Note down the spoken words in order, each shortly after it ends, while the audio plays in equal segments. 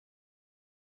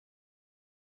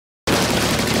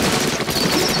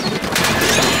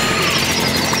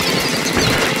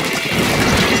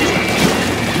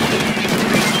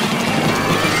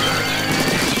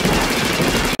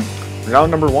Round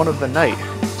number 1 of the night.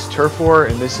 It's Turf War,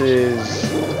 and this is...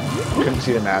 Couldn't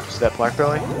see the map. Is that Black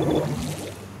Belly?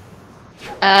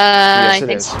 Yes, I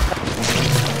think is. so.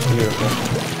 Beautiful.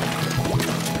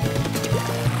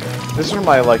 This is one of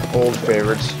my, like, old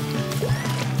favorites.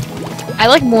 I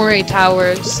like Moray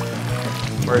Towers.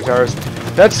 Moray Towers.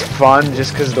 That's fun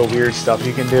just because of the weird stuff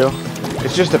you can do.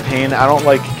 It's just a pain. I don't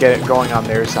like going on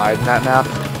their side in that map.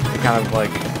 It kind of,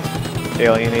 like,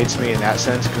 alienates me in that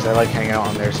sense because I like hanging out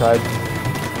on their side.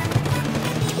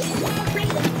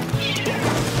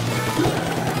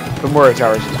 The Moray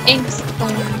Towers is Thanks.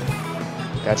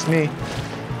 That's me.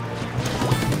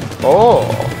 Oh!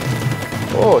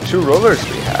 Oh, 2 rollers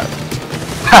we have.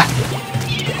 Ha!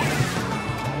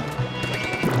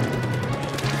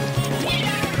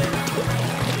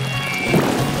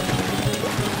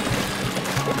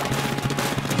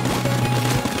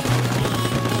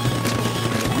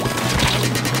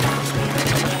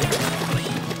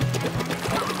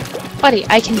 Buddy,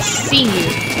 I can see you.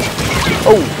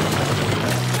 Oh!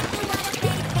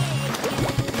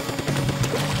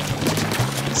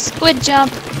 Squid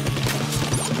jump.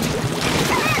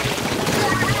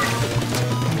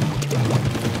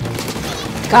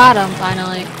 Got him,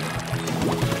 finally.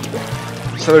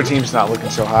 This other team's not looking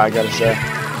so high, I gotta say.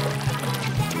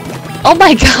 Oh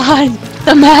my god!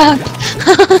 The map!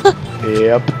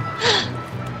 Yep.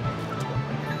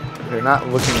 They're not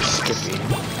looking skippy.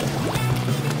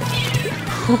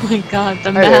 Oh my god,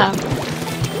 the Hey map. there.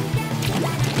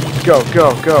 Go,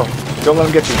 go, go. Don't let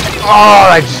them get you.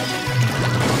 Oh,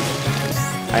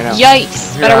 I know.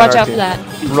 Yikes! You're Better on watch our out for team. that.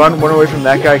 Run away from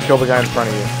that guy, kill the guy in front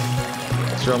of you.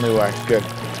 That's your only way. Good.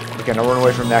 Okay, now run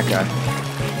away from that guy.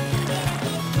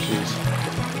 Jeez.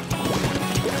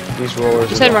 These rollers.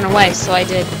 You said run away, so I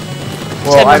did.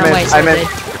 Well, I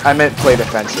I meant play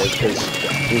defensive because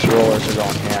these rollers are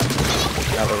going ham.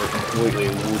 Now that we're completely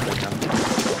whooping them.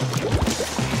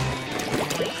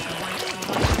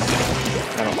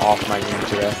 And I'm off my game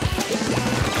today.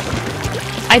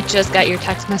 I just got your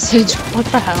text message. What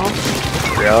the hell?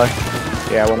 Really?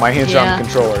 Yeah. Well, my hands are on Yeah. the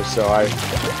controllers, so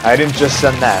I didn't just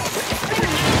send that.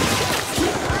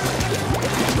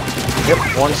 Yep.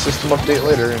 1 system update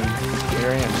later, and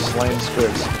here I am slaying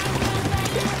squids.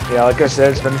 Yeah, like I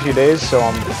said, it's been a few days, so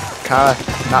I'm kind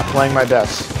of not playing my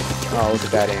best. Oh, look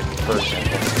at that aim, for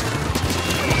example.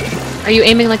 Are you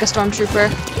aiming like a stormtrooper?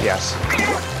 Yes.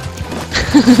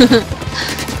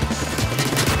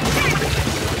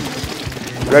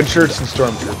 Red shirts and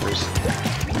stormtroopers.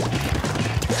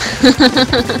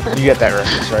 You get that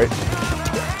reference, right?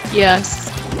 Yes.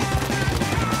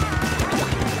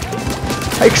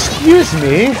 Excuse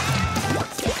me?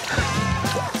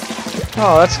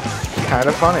 Oh, that's kind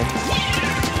of funny.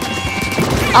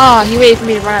 Oh, he waited for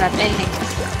me to run out of things.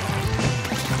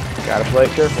 Gotta play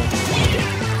it careful.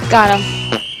 Got him.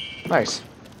 Nice.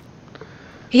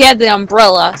 He had the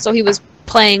umbrella, so he was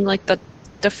playing like the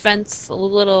defense,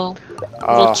 little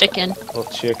chicken. Little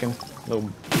chicken.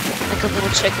 Like a little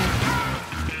chicken.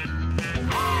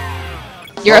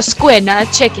 You're a squid, not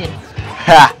a chicken.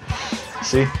 Ha!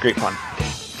 See? Great fun.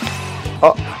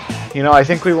 Oh, you know, I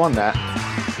think we won that.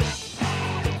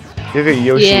 Look at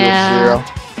Yoshi Yeah. with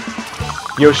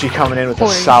 0. Yoshi coming in with a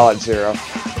Poor solid 0.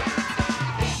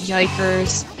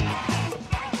 Yikers.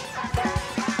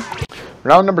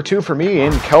 Round number 2 for me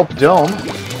in Kelp Dome,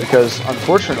 because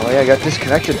unfortunately I got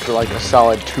disconnected for like a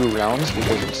solid 2 rounds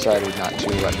because it decided not to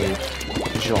let me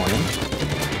join.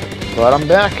 But I'm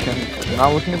back and I'm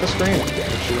not looking at the screen,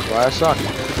 which is why I suck.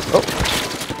 Oh.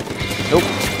 Nope.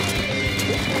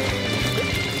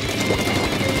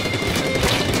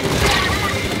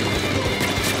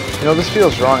 You know, this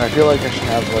feels wrong. I feel like I should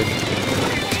have like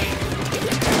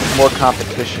more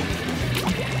competition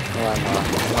while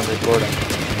I'm recording.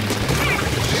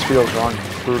 It just feels wrong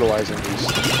brutalizing these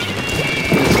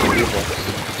people.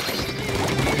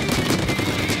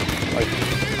 Like,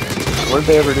 what did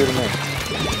they ever do to me?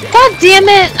 God damn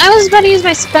it! I was about to use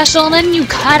my special, and then you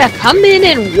kinda come in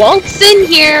and waltz in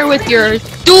here with your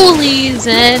dualies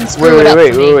and screw it up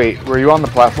for me. Wait. Were you on the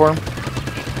platform?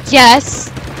 Yes.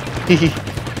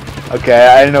 Okay,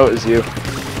 I didn't know it was you.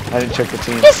 I didn't check the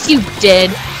teams. Yes, you did.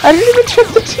 I didn't even check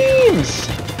the teams!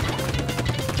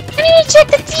 I need to check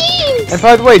the teams! And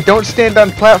by the way, don't stand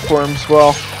on platforms,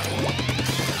 well...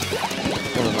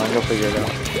 Never mind, you'll figure it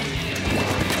out.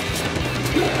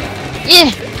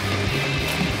 Yeah.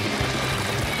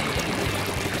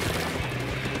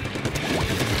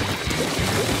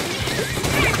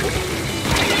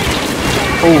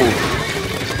 Ooh.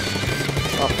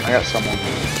 Oh, I got someone.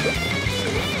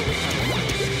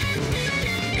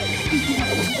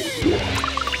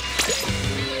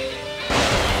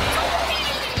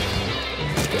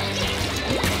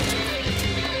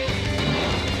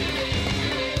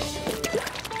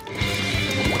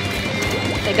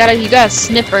 You got a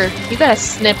snipper. You got a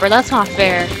snipper. That's not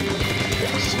fair.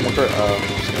 Snipper?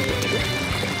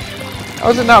 How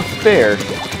is it not fair?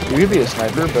 You could be a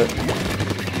sniper, but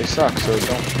they suck, so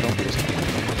don't be a sniper.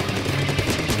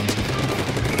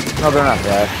 No, they're not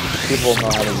bad. People know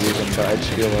how to use them, but I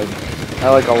just feel like I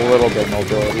like a little bit of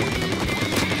mobility.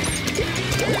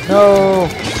 No!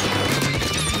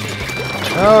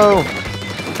 No!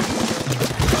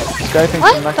 This guy thinks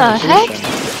I'm not gonna What the heck? shoot him.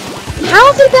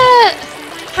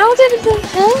 How did the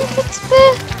hell that's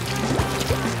fair?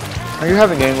 Are you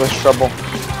having English trouble?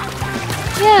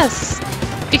 Yes.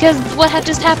 Because what had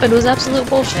just happened was absolute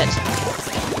bullshit. You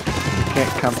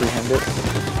can't comprehend it?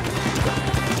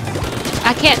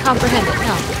 I can't comprehend it.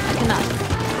 No, I cannot.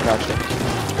 Gotcha.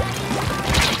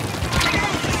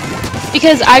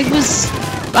 Because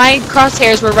my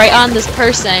crosshairs were right on this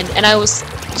person, and I was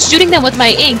shooting them with my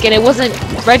ink, and it wasn't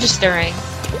registering.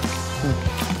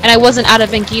 And I wasn't out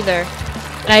of ink either.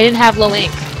 And I didn't have low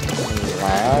ink.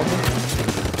 Lag?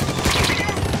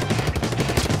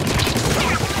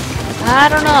 I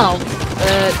don't know.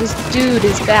 This dude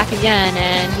is back again,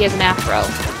 and he has an afro.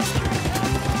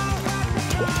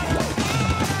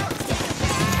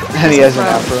 And he has an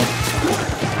afro.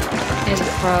 He's a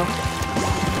pro.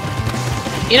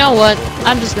 You know what?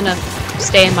 I'm just gonna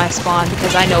stay in my spawn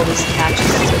because I know this catches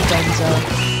to Benzo.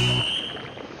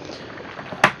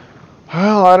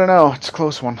 Well, I don't know. It's a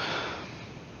close one.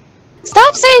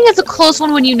 Stop saying it's a close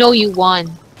one when you know you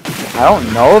won. I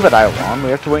don't know that I won.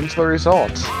 We have to wait until the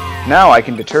results. Now I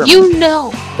can determine You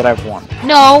know. that I've won.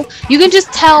 No, you can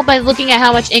just tell by looking at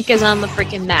how much ink is on the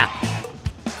freaking map.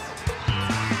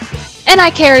 And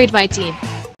I carried my team.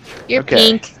 You're Okay,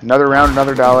 pink. another round,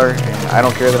 another $1, and I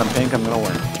don't care that I'm pink, I'm gonna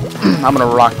win. I'm gonna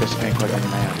rock this pink like a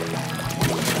man.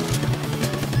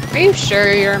 Are you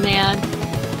sure you're a man?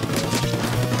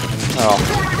 Oh.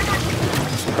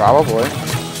 Probably.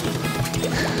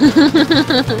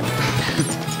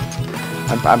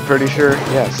 I'm pretty sure,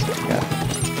 yes. Yeah.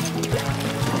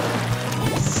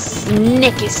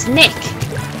 Snicky snick.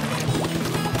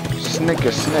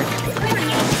 Snick-a-snick.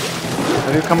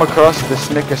 Have you come across the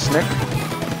snick-a-snick?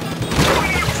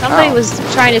 Somebody Ow. was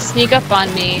trying to sneak up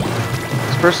on me.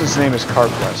 This person's name is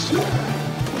CarQuest.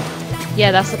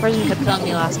 Yeah, that's the person who kept killing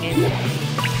me last game.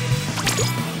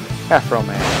 Afro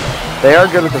Man. They are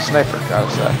good with the sniper, gotta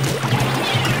say.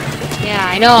 Yeah,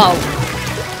 I know.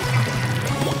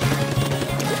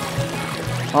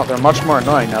 Oh, they're much more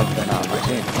annoying now that they're not on my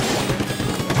team.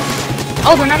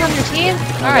 Oh, they're not on your team?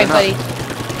 Alright, they're buddy.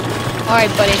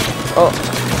 Alright, buddy. Oh.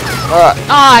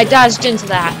 Ah, I dodged into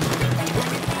that.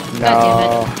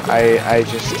 No, I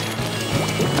just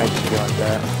feel like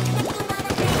that.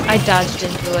 I dodged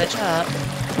into it. Shut up.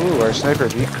 Ooh, our sniper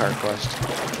beat CarQuest.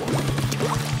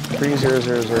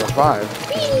 30005.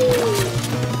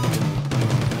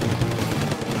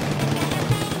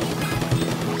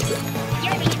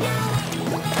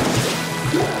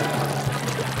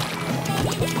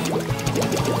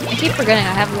 I keep forgetting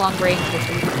I have long range with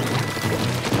you.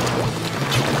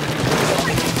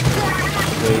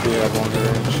 They do have longer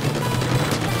range.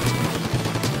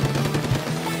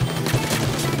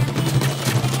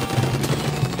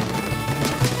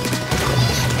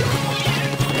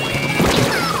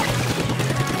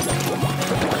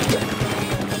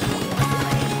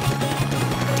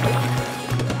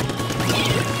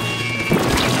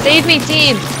 Save me,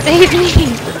 team! Save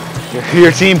me!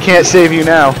 Your team can't save you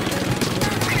now.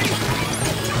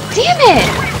 Damn it!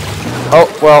 Oh,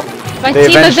 well, My they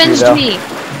team avenged avenged me. me.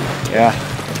 Yeah.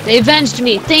 They avenged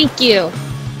me. Thank you.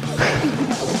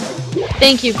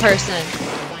 Thank you, person.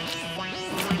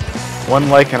 1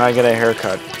 like and I get a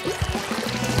haircut.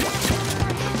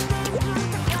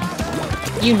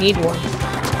 You need one.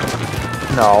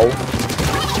 No.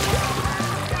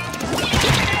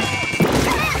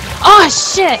 Oh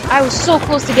shit! I was so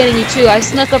close to getting you too. I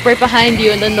snuck up right behind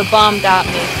you and then the bomb got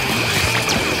me.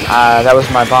 That was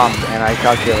my bomb, and I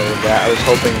calculated that. I was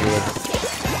hoping you would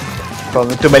fall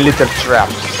into my little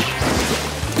traps.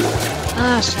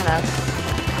 Ah, shut up.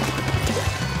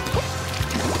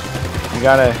 You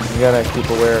gotta keep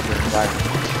aware of your environment.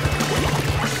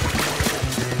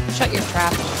 Shut your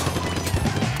trap.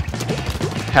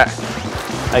 Ha,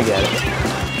 I get it.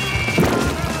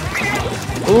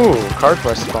 Ooh,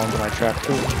 CarQuest fell into my trap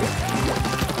too.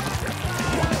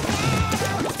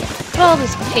 Look at all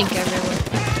this pink everywhere.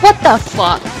 What the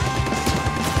fuck?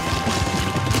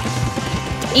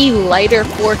 E-Lighter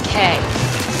 4K.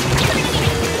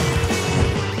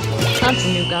 That's a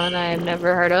new gun I have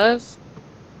never heard of.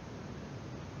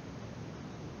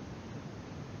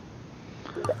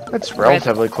 It's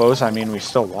relatively close. I mean, we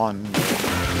still won.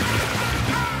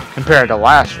 Compared to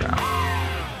last round.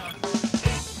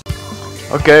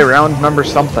 Okay, round number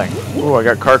something. Ooh, I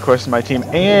got Carquest in my team,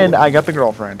 and I got the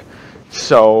girlfriend.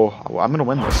 So, I'm gonna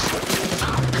win this.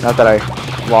 Not that I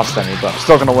lost any, but I'm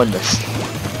still gonna win this.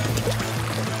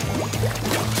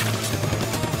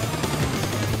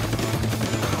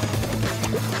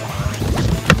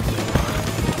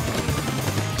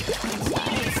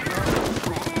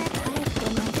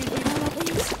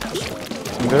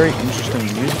 Some very interesting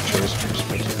music choice for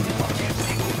Splatoon.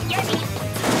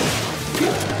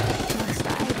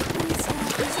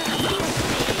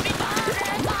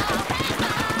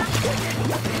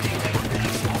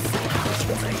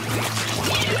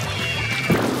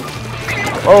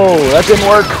 Oh, that didn't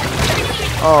work.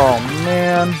 Oh,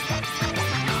 man.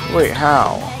 Wait,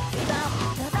 how?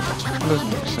 That doesn't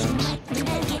make sense.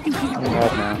 I'm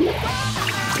mad now.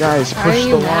 Guys, push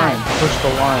the line. Push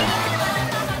the line.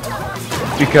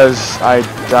 Because I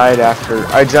died after.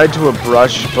 I died to a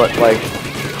brush, but like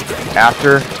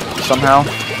after somehow.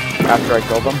 After I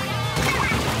killed them.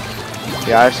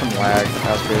 Yeah, I have some lag.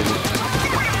 That's crazy.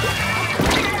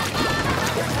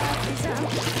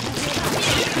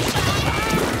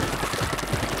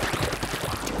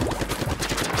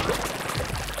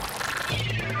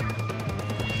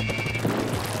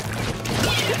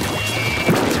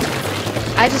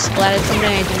 I just splatted something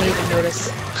I didn't even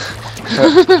notice.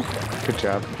 Good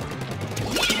job.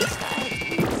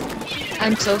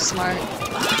 I'm so smart.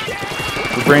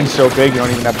 Your brain's so big you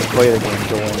don't even have to play the game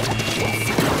to win.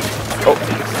 Oh.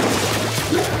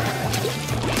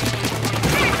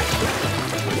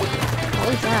 What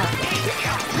was that?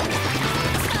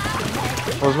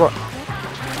 What was what?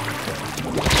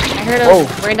 I heard a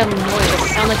random noise. It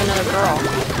sounded like another girl.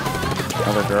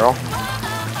 Another girl?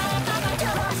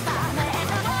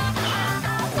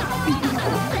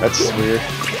 That's weird.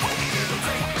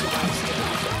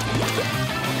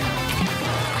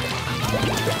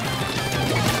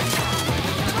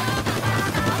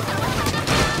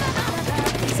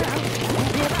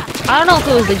 I don't know if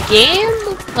it was the game,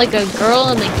 like a girl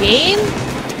in the game,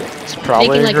 It's probably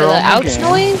making like a girl an in the ouch game.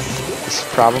 noise. It's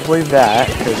probably that,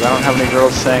 because I don't have any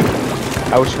girls saying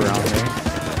ouch around me.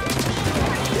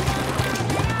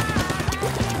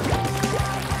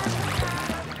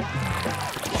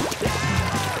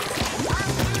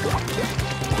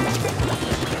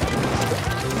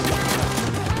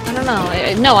 I don't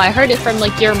know. No, I heard it from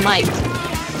like your mic.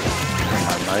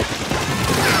 My mic.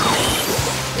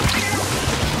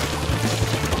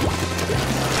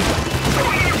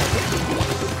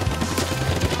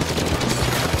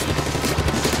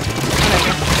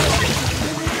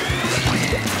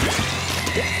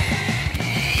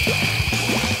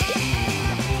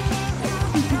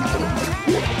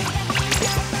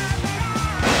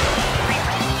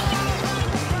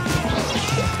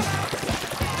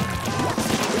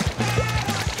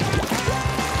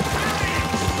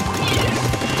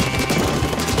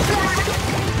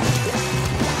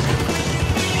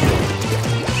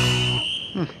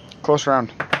 Close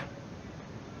round.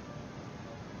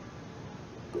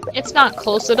 It's not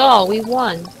close at all. We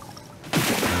won.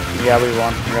 Yeah, we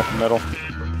won. We got the middle.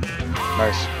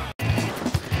 Nice.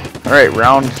 Alright,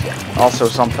 round also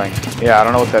something. Yeah, I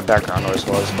don't know what that background noise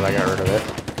was, but I got rid of it.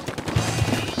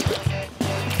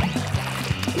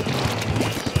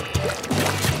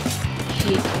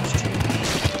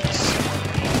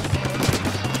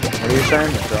 What are you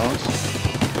saying? The drones?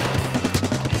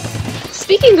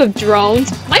 Speaking of drones,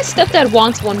 my stepdad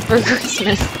wants one for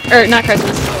Christmas. Or, not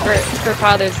Christmas, for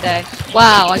Father's Day.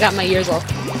 Wow, I got my ears off.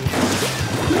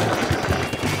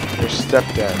 Your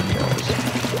stepdad does.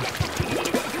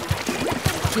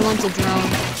 He wants a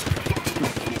drone.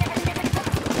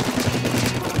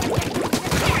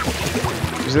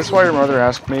 Is this why your mother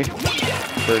asked me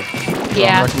for drone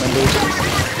Yeah. recommendations?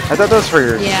 I thought that was for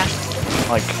your, Yeah.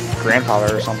 like,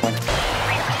 grandfather or something.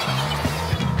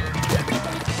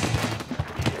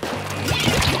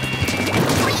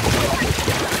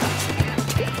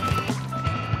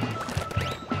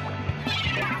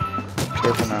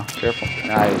 Careful now, careful.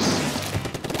 Nice.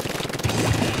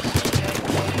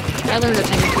 I learned a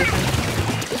thing or two from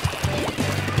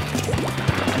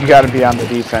You gotta be on the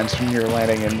defense when you're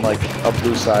landing in, like, a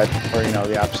blue side, or, you know,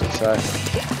 the opposite side.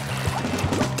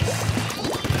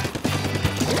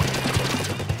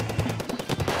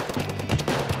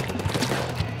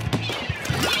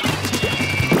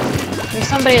 There's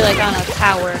somebody like on a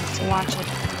tower, so watch it.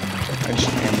 I just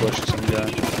ambushed some guy.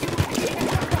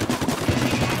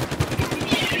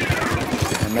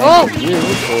 And then for you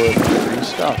for the free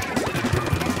stuff.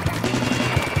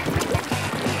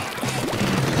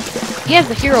 He has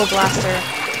the hero blaster.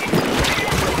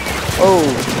 Oh,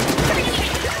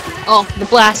 Oh, the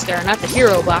blaster, not the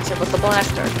hero blaster, but the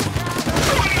blaster.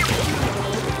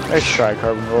 Nice try,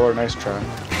 Carbon Roller. Nice try.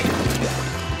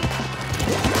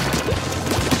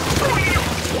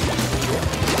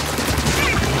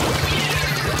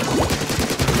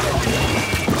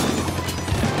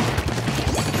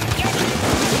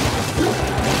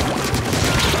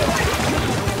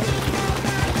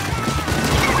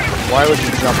 Why would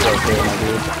you jump right there, my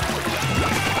dude?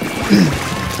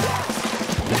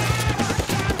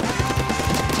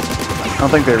 I don't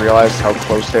think they realized how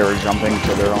close they were jumping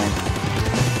to their own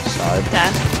side.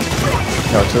 That.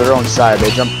 No, to their own side. They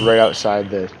jumped right outside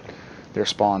their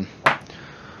spawn.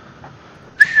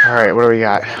 Alright, what do we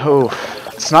got? Oh,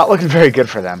 it's not looking very good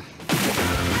for them.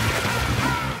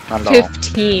 Not at all.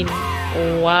 15.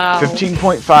 Wow.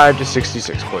 15.5 to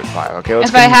 66.5. Okay, let's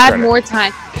If I had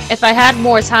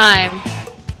more time,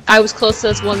 I was close to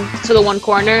this one, to the one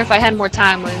corner. If I had more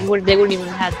time, they wouldn't even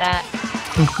have had that.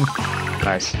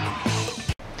 Nice.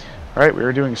 Alright, we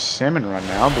were doing Salmon Run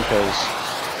now because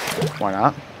why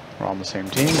not? We're all on the same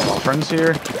team, we're all friends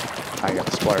here. I got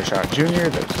the Splatter Shot Junior,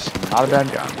 that's not a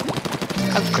bad gun.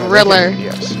 A griller.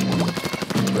 Yes.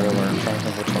 Griller, I'm trying to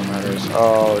think which one that is.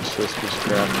 Oh, it's this piece of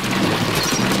crap.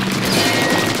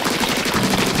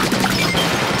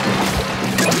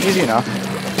 Easy enough.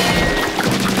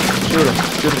 Shoot him.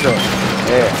 Shoot him.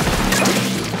 Yeah.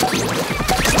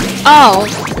 Oh,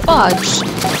 fudge.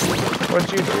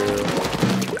 What'd you do?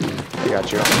 I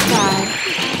got you. God.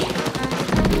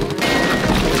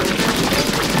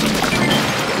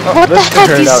 Oh, What the heck?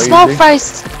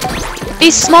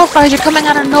 These small fries are coming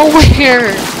out of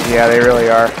nowhere. Yeah, they really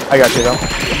are. I got you though.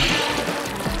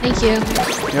 Thank you.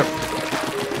 Yep.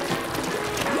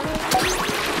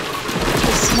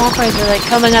 The small fries are like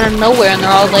coming out of nowhere, and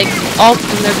they're all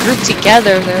grouped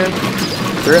together.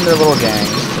 They're in their little gangs.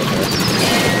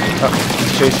 Oh,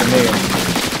 he's chasing me.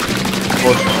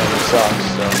 Unfortunately, it sucks.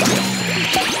 So.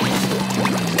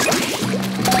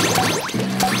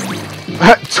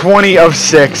 20 of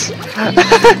 6. 2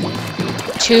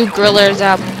 grillers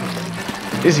up.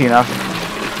 Easy enough.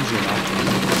 Easy enough.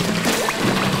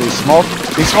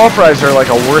 These small fries are like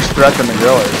a worse threat than the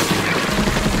grillers.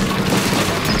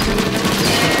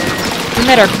 We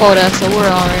met our quota, so we're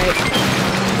alright.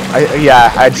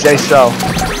 Yeah, I'd say so.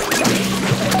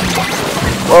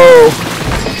 Whoa.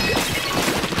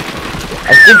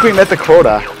 I think we met the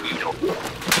quota.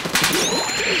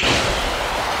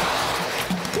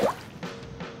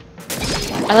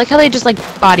 I like how they just like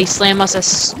body slam us as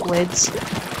squids.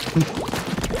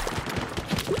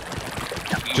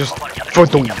 Just for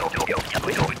the.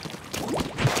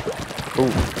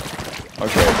 Ooh.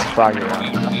 Okay, it's foggy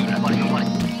around.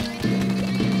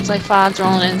 It's like fogs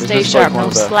rolling in. Is Stay this sharp, like one no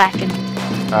of the- slacking.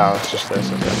 Oh, it's just this.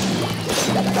 Okay.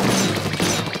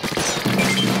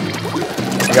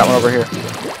 You got one over here.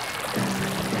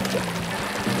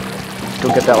 Go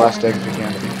get that last egg if you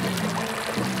can.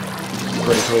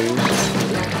 Pretty please.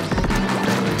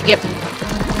 Yep.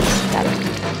 Got it.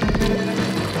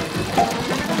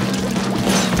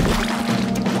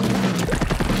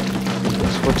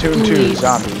 Splatoon 2 Please.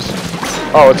 zombies.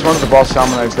 Oh, it's one of the boss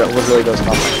salmonites that literally does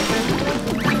nothing.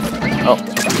 Oh,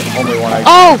 only one egg.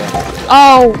 Oh!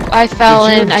 Oh, I fell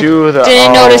Did in. you do the-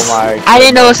 didn't oh notice. my I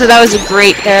didn't notice that was a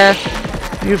grate there.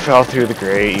 You fell through the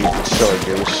grate, you silly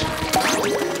goose.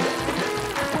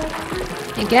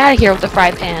 And get out of here with the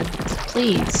fry pan,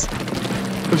 please.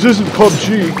 This isn't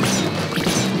PUBG.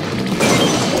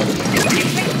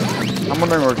 I'm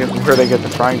wondering where they get the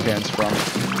frying pans from.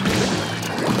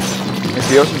 Is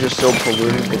the ocean just so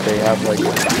polluted that they have like a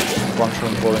bunch of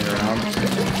them floating around?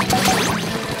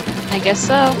 I guess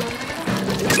so.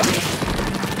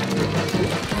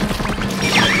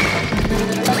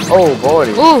 Oh boy.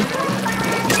 Ooh.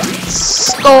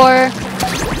 Score.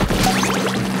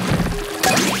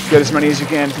 Get as many as you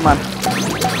can. Come on.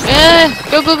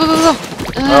 Go, go, go, go, go.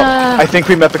 Oh, I think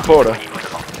we met the quota.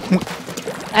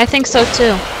 I think so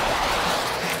too.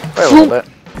 Wait a little bit.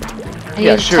 I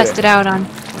need to test it out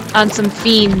on some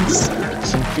fiends.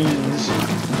 Some fiends.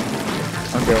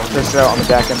 Okay, we'll test it out on the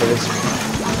back end of this.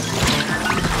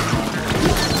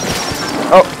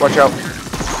 Oh, watch out.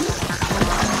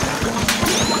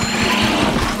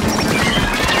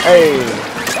 Hey.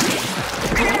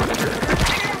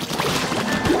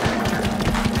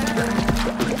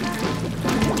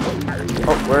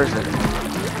 Oh, where is it?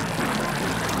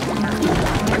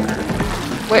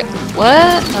 Wait,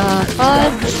 what?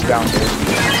 Fudge? It's down here.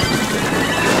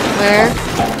 Where?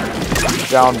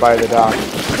 Down by the dock,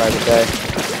 by the bay.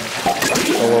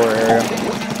 The lower area.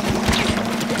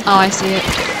 Oh, I see it.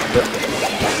 Yep.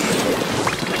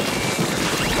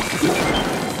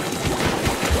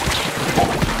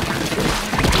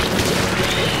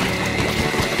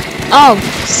 Oh,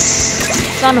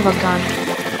 Son of a gun.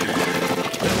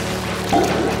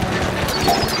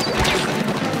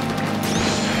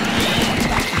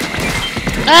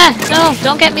 Ah! No!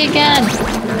 Don't get me again!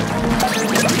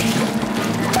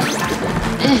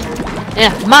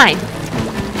 Yeah, mine!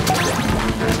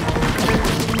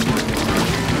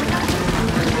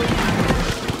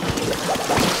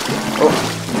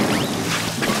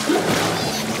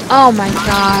 Oh my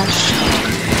gosh.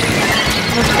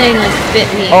 The thing like bit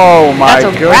me. Oh my That's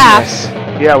a goodness.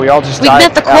 wrap. Yeah, we all just We died.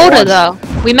 met the quota though.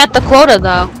 We met the quota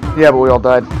though. Yeah, but we all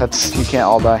died. That's, you can't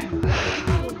all die.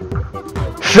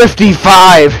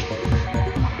 55!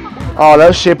 Oh, that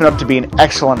was shaping up to be an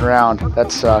excellent round.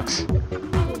 That sucks.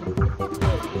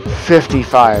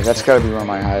 55. That's gotta be one of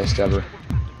my highest ever.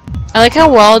 I like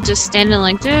how we're all just standing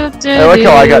like do do. I like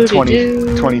how I got do,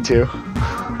 22.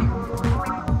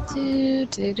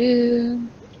 do, do.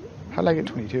 How did I get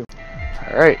 22?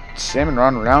 Alright, Salmon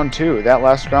Run round 2. That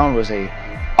last round was a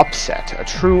upset. A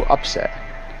true upset.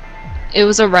 It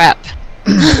was a wrap.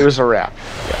 It was a wrap.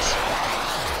 Yes.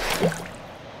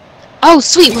 Oh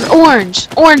sweet, we're orange.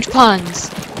 Orange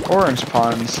puns. Orange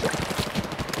puns.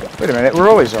 Wait a minute, we're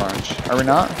always orange. Are we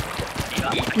not?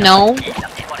 No.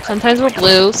 Sometimes we're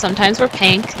blue. Sometimes we're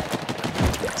pink.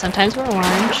 Sometimes we're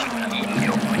orange.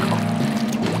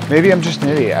 Maybe I'm just an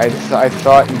idiot. I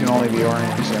thought you can only be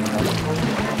orange in Salmon Run.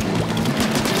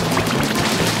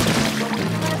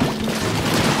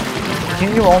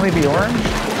 Can you only be orange?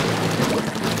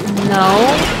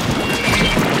 No.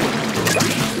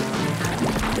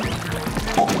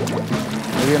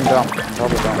 Maybe I'm dumb.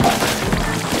 Probably dumb.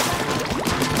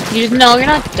 No, you're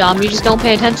not dumb. You just don't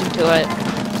pay attention to it.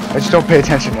 I just don't pay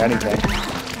attention to anything.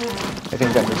 I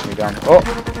think that makes me dumb. Oh!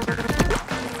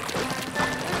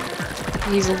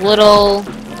 These little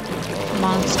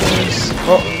monsters.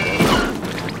 Oh!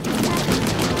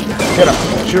 Get him!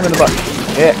 Shoot him in the butt.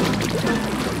 Yeah.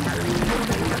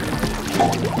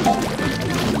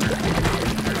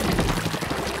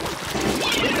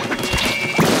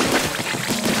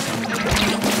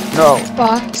 No.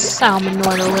 Box salmon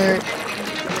alert.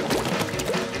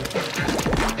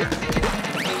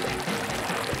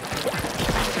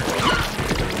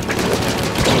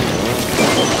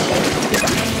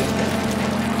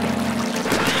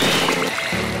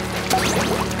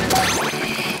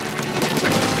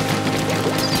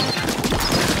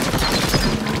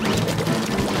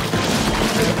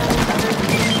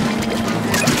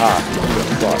 Ah,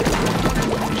 fuck.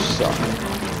 You suck.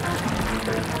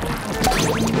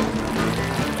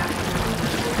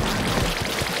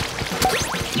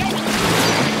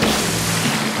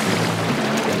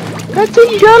 That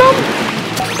didn't get him?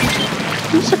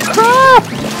 Piece of crap!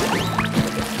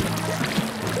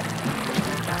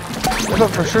 I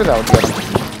thought for sure that would get him.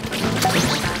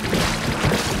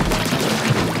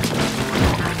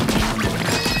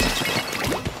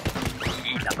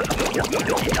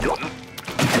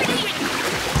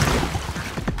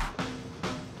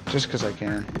 Just because I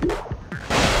can.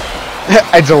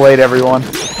 I delayed everyone.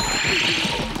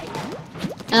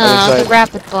 The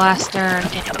rapid blaster.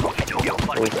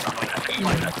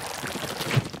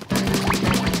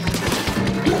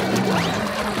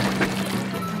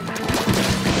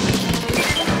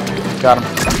 Got him.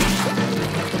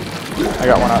 I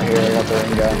got one out here. I got the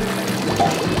ring guy.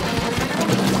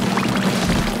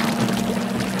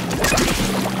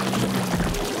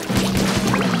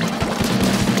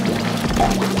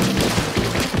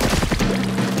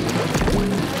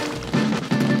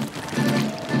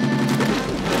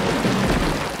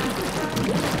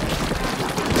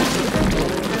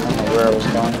 Where I was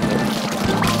going.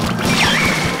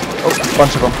 Oh, a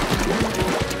bunch of them.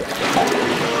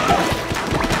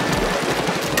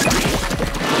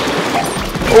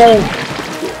 Oh!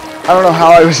 I don't know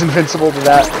how I was invincible to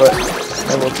that, but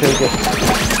I will take it.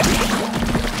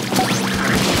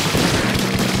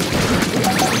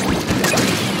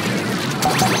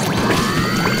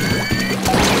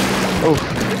 Oh.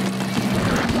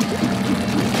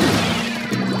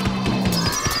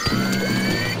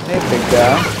 Hey, big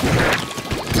guy.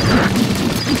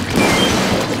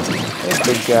 Hey,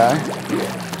 big guy.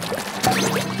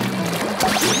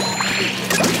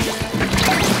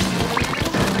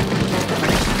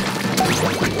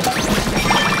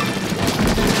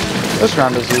 This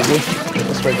round is easy.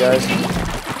 This way, guys.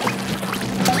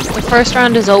 The first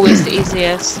round is always the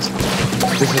easiest.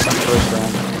 This isn't the first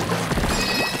round.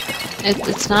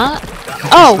 It's not?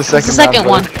 Oh, it's the second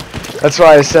one. That's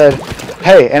why I said,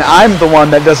 hey, and I'm the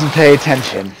one that doesn't pay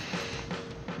attention.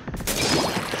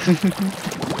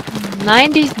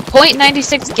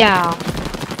 90.96 gal.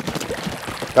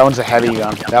 That one's a heavy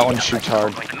gun. That one shoots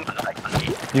hard.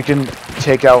 You can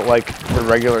take out like the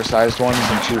regular sized ones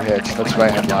in 2 hits. That's what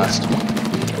I had last.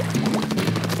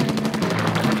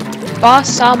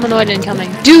 Boss Salmonoid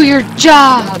incoming. Do your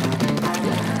job!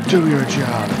 Do your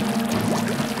job.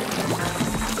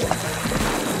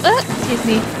 Excuse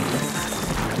me.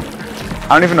 I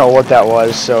don't even know what that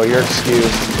was, so you're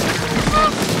excused.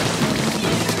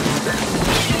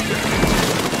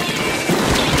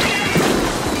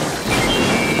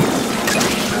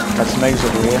 That's some eggs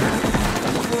over here.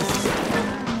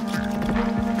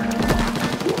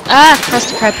 Ah,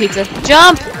 crusty crab pizza.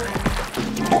 Jump!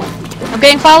 I'm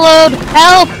getting followed!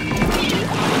 Help!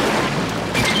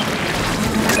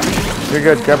 You're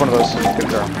good. Grab one of those. Good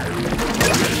girl.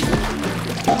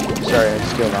 Sorry, I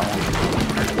just killed that one.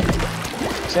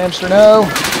 Samster, no!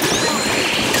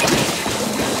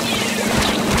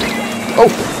 Oh!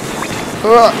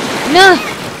 No!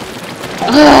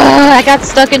 Ugh, I got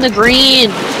stuck in the green!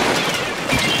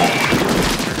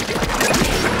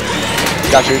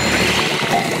 Got you.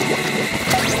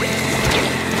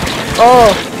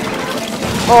 Oh!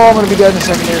 Oh, I'm gonna be dead in a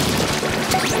second here.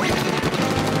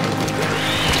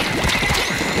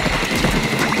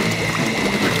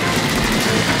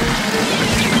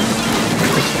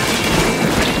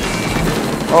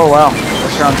 Oh wow,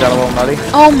 this round got a little nutty.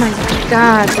 Oh my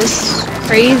god, this is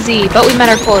crazy. But we met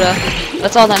our quota.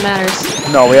 That's all that matters.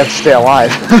 No, we have to stay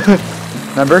alive.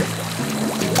 Remember?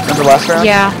 Remember last round?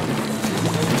 Yeah.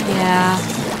 Yeah.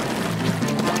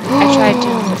 I tried to.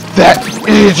 That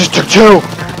idiot just took 2!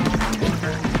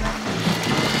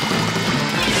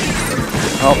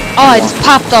 Oh, I just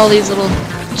popped all these little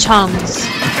chunks.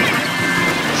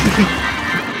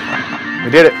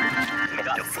 we did it.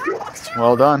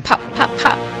 Well done. Pop, pop,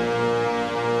 pop.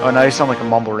 Oh, now you sound like a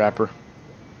mumble rapper.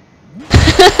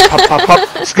 Pop, pop, pop.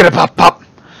 It's gonna pop, pop.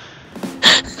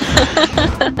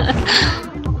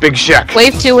 Big Shack.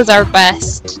 Wave 2 was our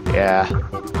best. Yeah.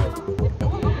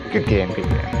 Good game, good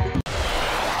game.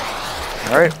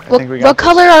 Alright, I think we got What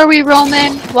color are we,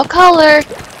 Roman? What color?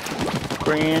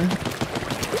 green,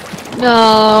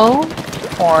 No.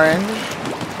 orange.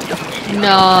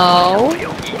 No.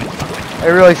 I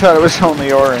really thought it was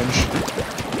only orange.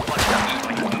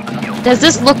 Does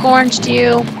this look orange to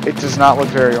you? It does not look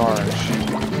very orange.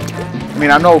 I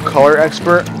mean, I'm no color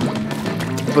expert,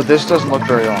 but this doesn't look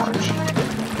very orange.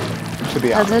 To be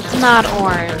Because honest. it's not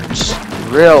orange.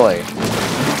 Really?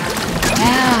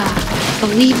 Yeah.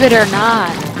 Believe it or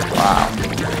not. Wow.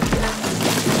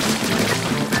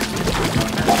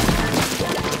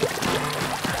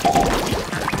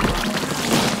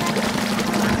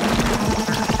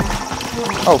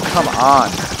 Oh, come on.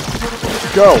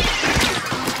 Go.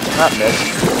 Not missed.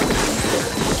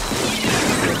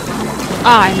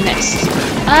 Ah, I missed.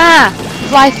 Ah!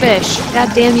 Fly fish. God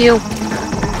damn you.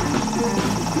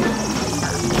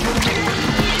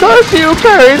 Cause you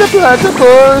carry the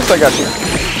platypus. I got you.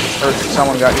 Or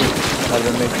someone got you. Might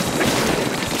have been me.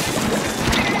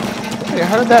 Hey,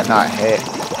 how did that not hit?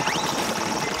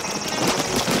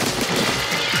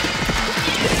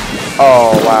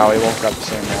 Oh, wow. He won't got the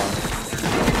same one.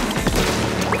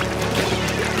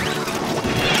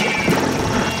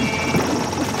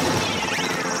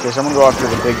 Okay, someone go after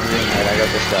the big green head. I got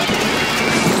this guy.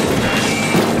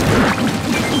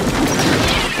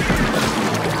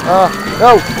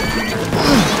 No!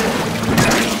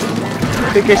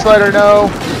 PK Slider, no!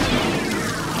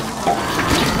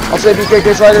 I'll save you,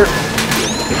 PK Slider!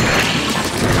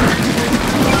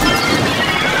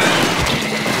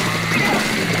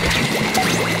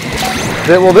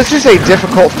 Well, this is a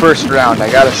difficult first round,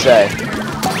 I gotta say.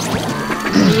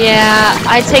 Yeah,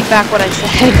 I take back what I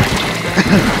said.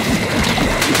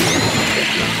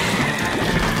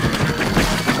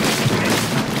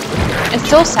 It's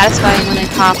so satisfying when they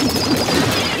pop.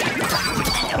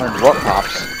 When what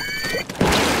pops?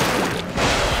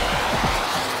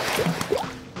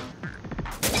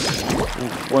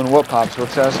 When what pops?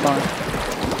 What's satisfying?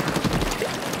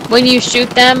 When you shoot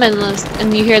them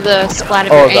and you hear the splat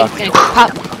of your ink and it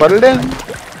pop. Put it in?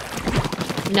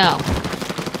 No.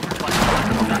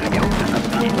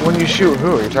 When you shoot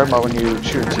who? You're talking about when you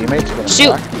shoot teammates?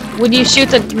 Shoot when you shoot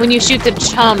the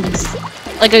chums.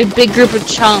 Like a big group of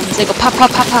chums. They go pop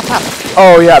pop pop pop pop.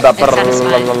 Oh yeah, that It's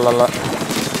satisfying.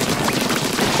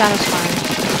 It's satisfying.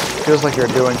 Feels like you're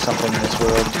doing something in this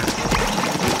world.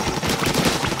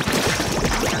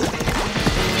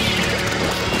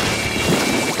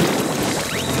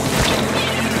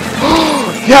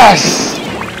 Yes!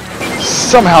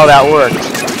 Somehow that worked.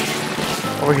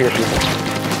 Over here, people.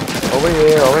 Over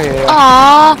here, over here.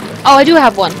 Aww. Oh, I do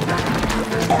have one.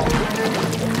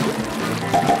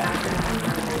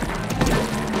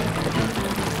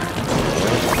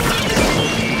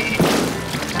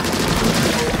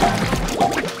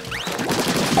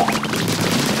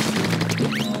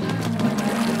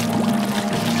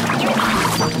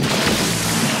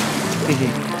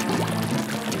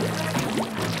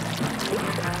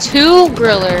 2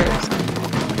 grillers.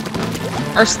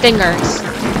 Or stingers.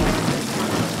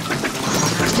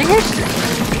 Stingers?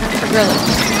 Or grillers?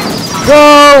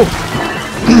 Go!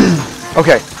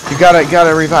 Okay, you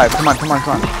gotta revive. Come on.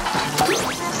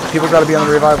 People gotta be on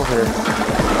the revival here.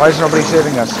 Why is nobody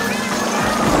saving us?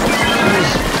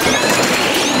 Please.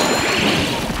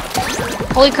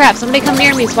 Holy crap, somebody come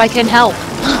near me so I can help.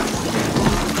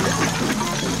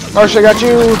 Marsha, I got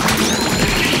you!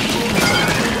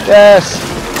 Yes!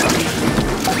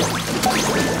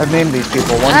 I've named these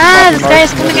people. One this guy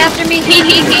is coming after me.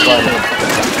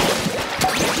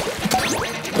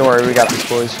 Don't worry, we got these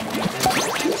boys.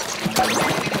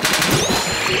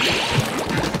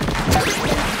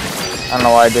 I don't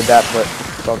know why I did that, but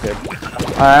it's all good.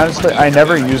 Honestly, I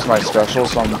never use my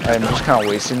specials, so I'm just kind of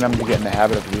wasting them to get in the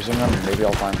habit of using them. Maybe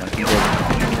I'll find like good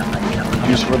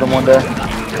use for them one day.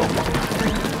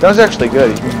 That was actually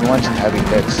good. You can land some heavy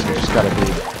hits. You just gotta be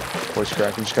voice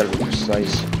crack. You just gotta be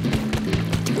precise.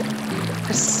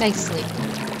 Precisely.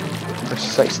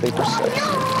 Precisely.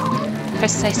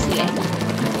 Precisely.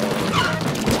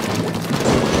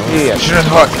 Yeah, shoot in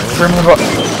the hook. Shoot him in the hook.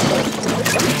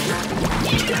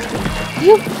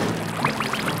 You.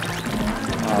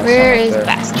 Oh, Where is the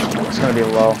bastard? It's gonna be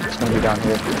low. It's gonna be down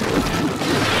here.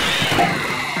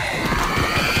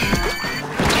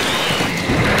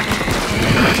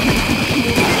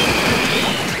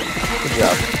 Good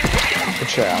job. Good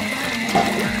job.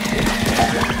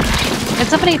 Can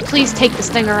somebody please take the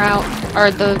stinger out? Or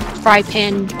the fry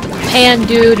pan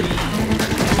dude?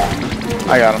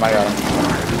 I got him. I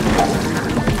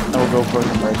will go for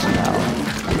him right now.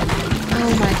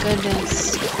 Oh my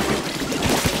goodness.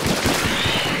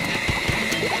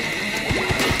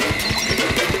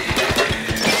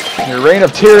 Your reign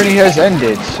of tyranny has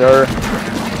ended, sir.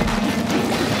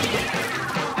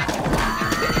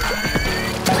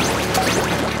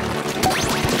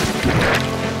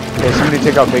 Okay, somebody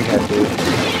take out Big Head, dude.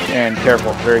 And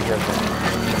careful, very careful.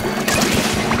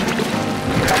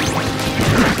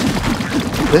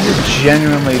 This is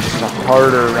genuinely just a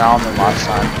harder round than last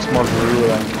time. It's more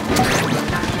grueling.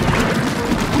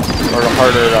 Or a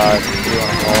harder, what do you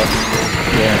want to call it?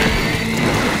 Yeah.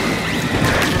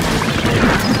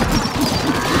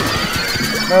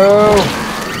 No!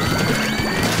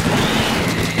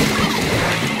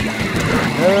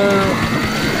 No!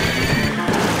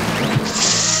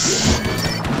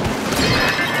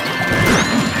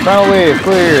 Final wave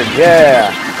cleared,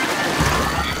 yeah!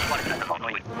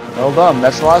 Well done,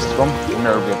 that's the last of them. We'll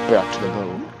never get back to the boat.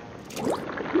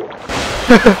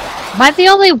 Am I the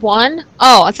only one?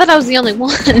 Oh, I thought I was the only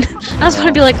one. I was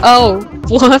gonna be like, oh,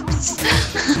 whoops.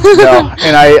 No,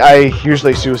 and I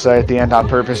usually suicide at the end on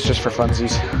purpose just for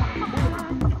funsies.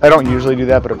 I don't usually do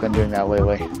that, but I've been doing that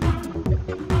lately.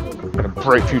 Got a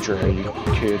bright future ahead, you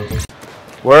kid.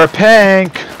 We're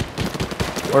pink!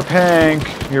 We're pink!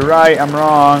 You're right, I'm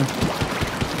wrong.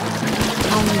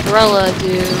 Umbrella,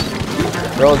 dude.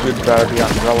 Umbrella dude better be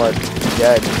umbrella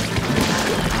dead.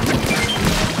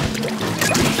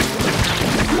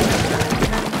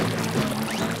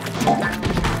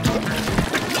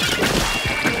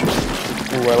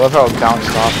 Ooh, I love how it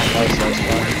bounced off and nice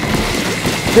fun.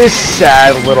 This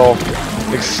sad little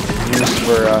excuse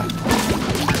for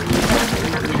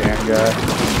can guy.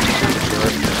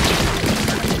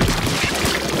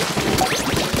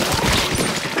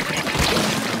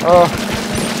 Oh.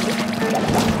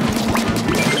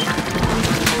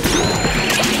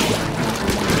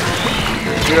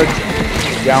 You're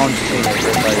down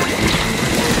teenager fighter.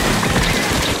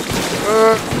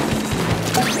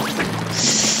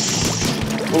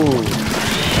 Ooh.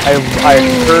 I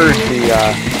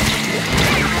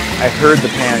heard the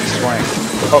pan swing.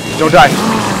 Oh, don't die.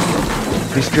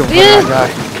 These people better not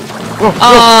die. Oh,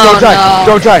 no, don't die. No.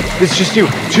 Don't die. It's just you.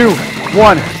 2,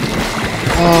 1.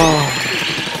 Oh.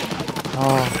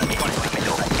 Oh.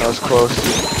 That was close.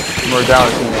 We're down a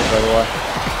teammate, by the way.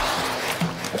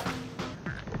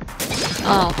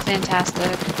 Oh,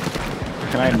 fantastic.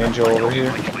 Can I ninja over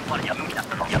here?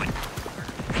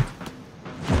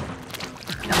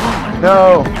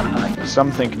 No!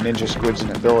 Some think Ninja Squid's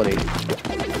an ability.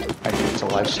 I think it's a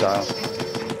lifestyle.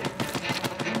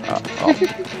 Oh,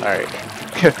 alright.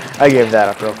 I gave that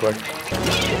up real quick.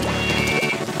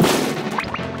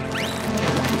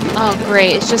 Oh,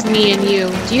 great. It's just me and you.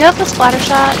 Do you have the splatter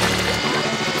shot?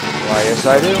 Why, yes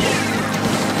I do.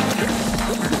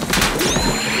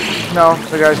 No,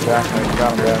 the guy's back. I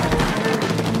got him back.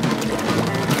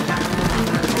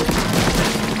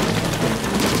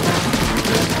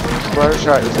 Splatter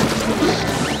shot isn't use.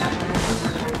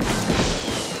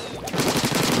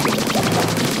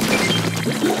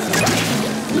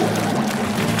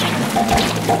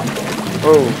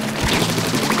 Whoa.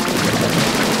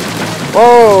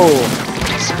 Whoa!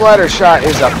 Splatter shot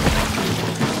is up.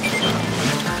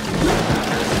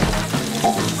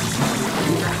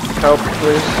 Help,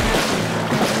 please.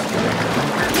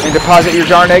 And deposit your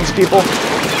darn eggs, people.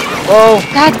 Whoa!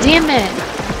 God damn it!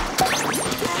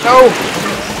 No!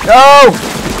 No!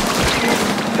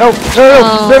 No! No!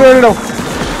 No! No! No! No!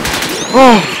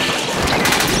 Oh!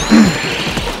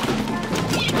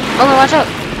 Oh, watch out!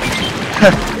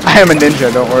 I am a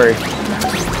ninja. Don't worry.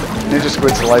 Ninja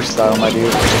Squid's lifestyle, my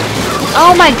dude.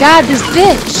 Oh my God, this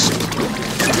bitch!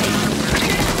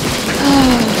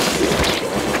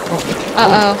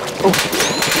 Uh-oh.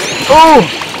 Oh!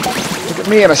 Look at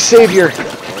me, I'm a savior.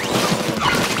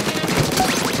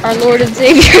 Our Lord and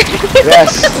Savior.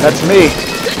 Yes, that's me.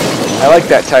 I like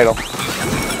that title.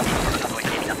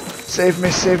 Save me,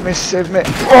 save me, save me.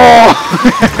 Oh!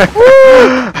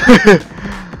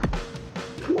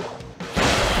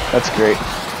 That's great.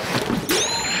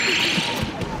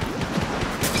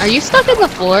 Are you stuck in the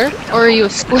floor? Or are you a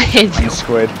squid? I'm a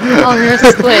squid. Oh, you're a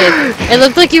squid. It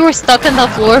looked like you were stuck in the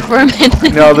floor for a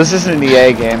minute. No, this isn't an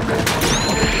EA game.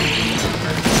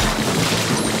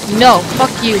 No,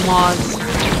 fuck you, Moz.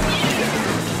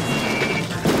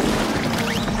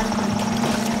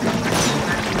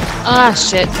 Ah,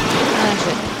 shit. Ah,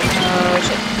 shit. Oh,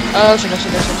 shit. Oh, shit, oh,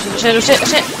 shit, oh, shit, oh, shit, oh, shit, oh,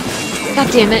 shit. God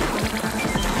damn it.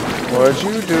 What'd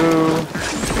you do?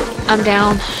 I'm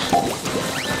down.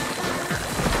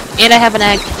 And I have an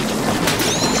egg.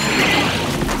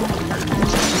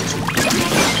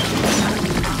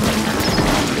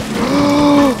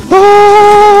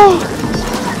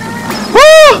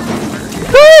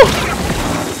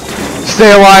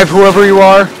 Stay alive, whoever you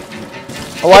are.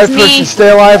 Alive It's person, me. stay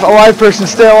alive. Alive person,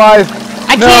 stay alive.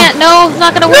 I No. can't. No, it's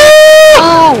not gonna work.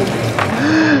 Oh.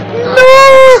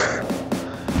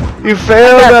 No! You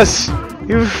failed got- us.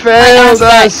 You failed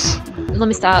My us. Let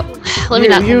me stop. Let me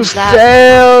not You finish that.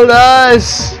 failed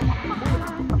us.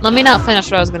 Let me not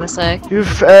finish what I was gonna say. You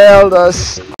failed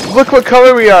us. Look what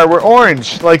color we are. We're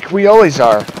orange, like we always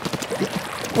are.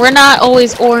 We're not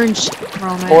always orange,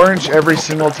 Roman. Orange every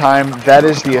single time. That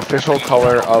is the official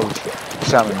color of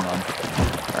Salmon Run.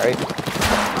 Alright?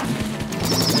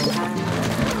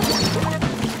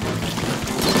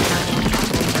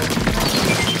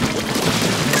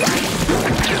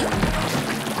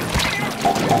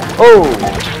 Oh!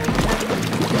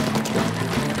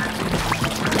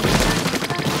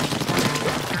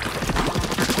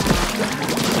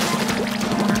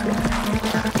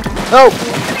 No!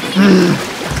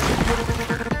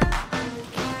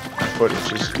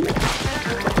 Footages.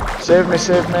 Save me,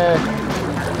 save me.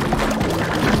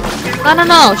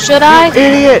 No. Should I?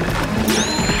 Idiot!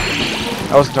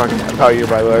 I wasn't talking about you,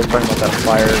 by the way. I was talking about that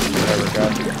fire whatever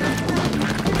guy.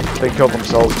 They killed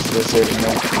themselves instead of saving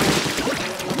me.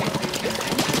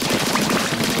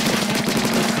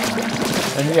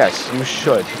 And yes, you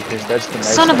should, because that's the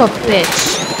nice Son of a thing to do. bitch.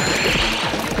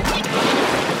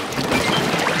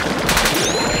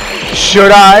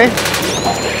 Should I?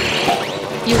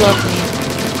 You love me.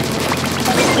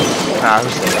 Nah, who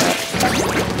said that?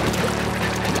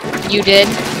 You did?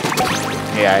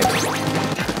 Yeah, I did.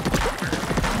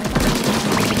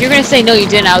 You're gonna say no, you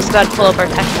didn't. I was about to pull up our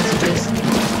text messages.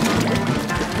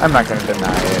 I'm not gonna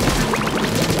deny it.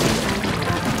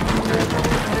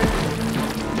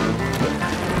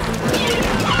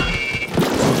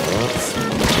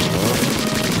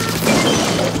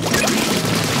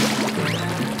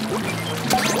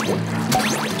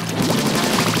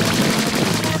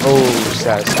 Oh,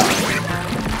 satisfying.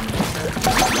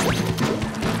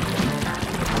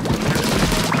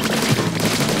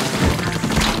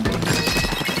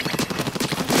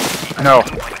 No.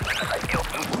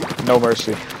 No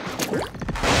mercy.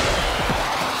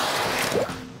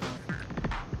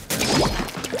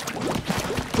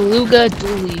 Beluga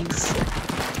dualies.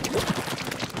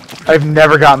 I've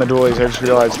never gotten the dualies, I just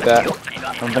realized that.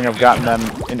 I don't think I've gotten them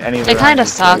in any of the They kinda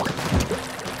rounds. suck.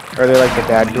 Are they like the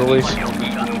bad dualies?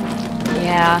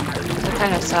 Yeah, they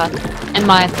kinda suck. In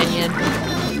my opinion.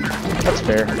 That's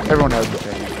fair. Everyone has an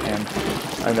opinion, and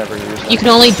I've never used them. You can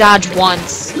only dodge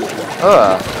once.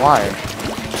 Why?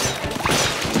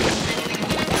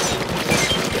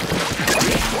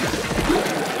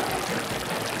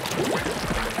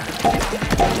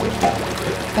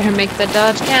 Better make the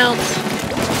dodge count.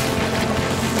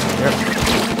 Yep.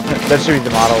 That should be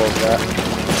the model of that.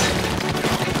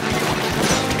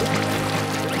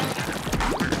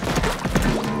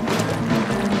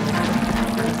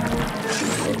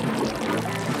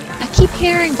 I keep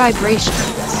hearing vibrations.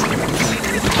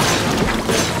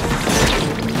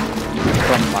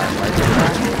 From my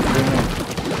microphone.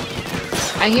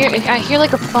 I hear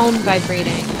like a phone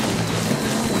vibrating.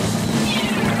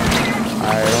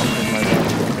 I don't think my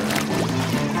phone's working.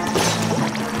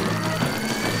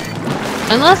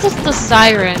 Unless it's the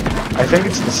siren. I think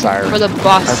it's the siren. For the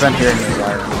bus. I've been hearing the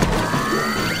siren.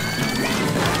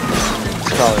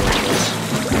 It's probably what it is.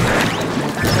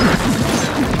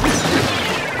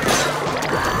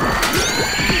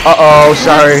 Uh-oh,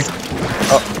 sorry.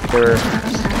 Oh, they're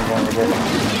vulnerable.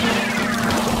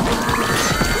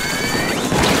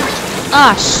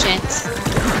 Ah, shit.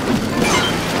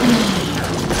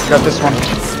 Got this one.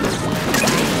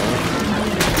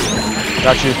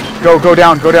 Got you. Go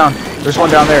down, go down. There's one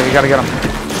down there, you gotta get him.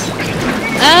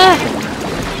 Ah!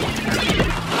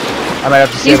 I might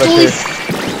have to save us here.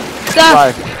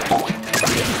 Stop! 5,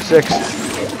 6.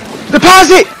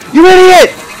 Deposit! You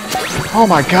idiot! Oh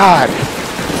my god.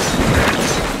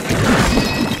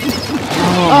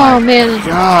 Oh man.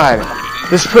 God.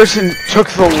 This person took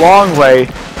the long way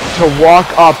to walk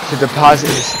up to deposit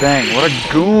his thing. What a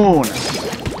goon.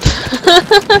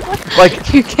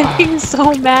 Like, you're getting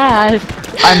so mad.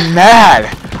 I'm mad.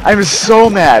 I'm so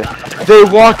mad. They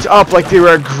walked up like they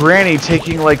were a granny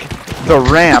taking like the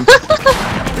ramp.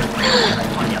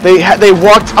 They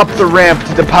walked up the ramp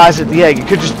to deposit the egg. It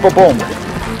could just boom.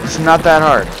 It's not that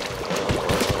hard.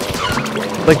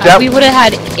 Like that. We would have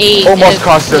had 8. Almost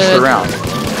cost us the round.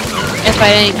 If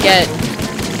I didn't get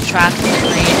trapped in the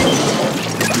rain.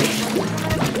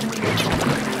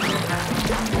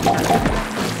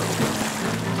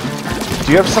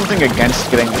 Do you have something against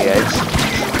getting the eggs?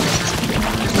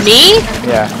 Me?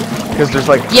 Yeah, because there's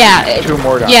like 2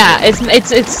 more down. Yeah, it's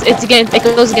against, it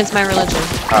goes against my religion.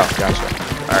 Oh, gotcha.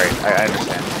 All right, I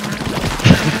understand.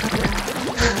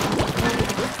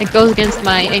 It goes against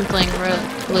my inkling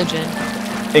religion.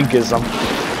 Inkism.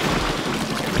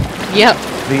 Yep.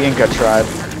 The Inca tribe.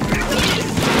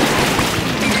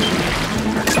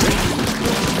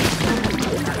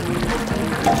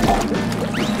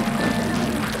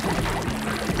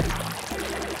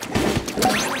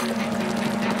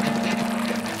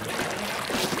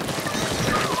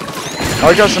 I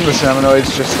like how some of the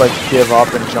Salmonoids just like give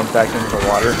up and jump back into the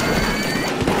water.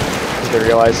 Because they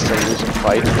realize it's a losing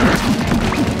fight.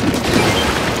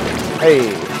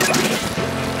 Hey.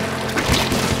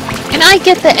 And I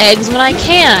get the eggs when I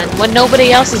can, when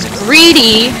nobody else is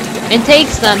greedy and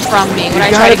takes them from me when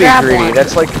I try to grab greedy. one.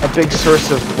 That's like a big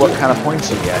source of what kind of points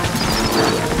you get.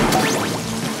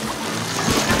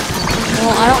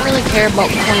 Well, I don't really care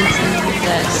about points in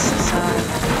this, so...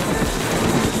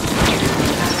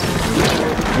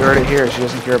 You heard it here, she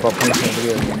doesn't care about points in the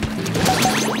video game.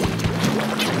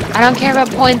 I don't care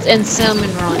about points in Salmon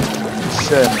Run.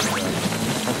 Salmon.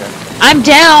 Okay. I'm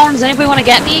down! Does anybody want to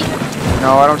get me?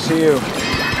 No, I don't see you.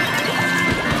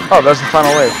 Oh, that's the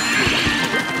final wave.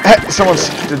 Someone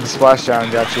did the splashdown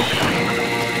and got you.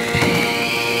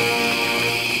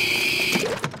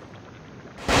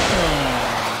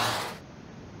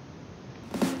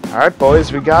 Alright,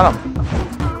 boys, we got them.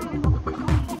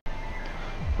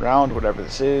 Round, whatever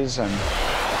this is. I'm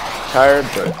tired,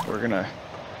 but we're gonna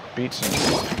beat some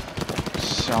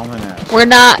salmon ass. We're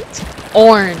not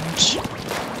orange.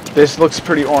 This looks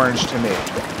pretty orange to me.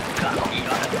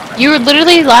 You were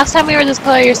literally, last time we were this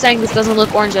color, you're saying this doesn't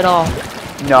look orange at all.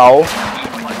 No.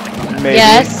 Maybe.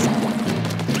 Yes.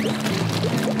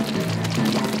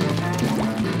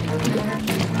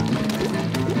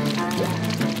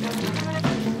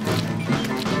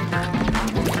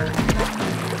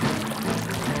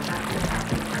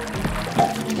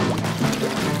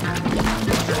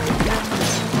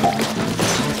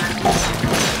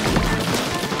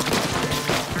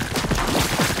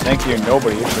 Thank you,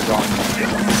 nobody, for going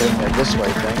this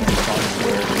way thing and telling me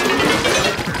where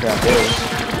crap is.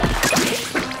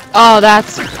 Oh,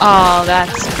 that's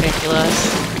ridiculous.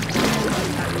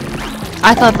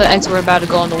 I thought the eggs were about to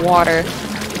go in the water.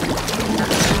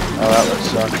 Oh, that would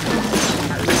suck.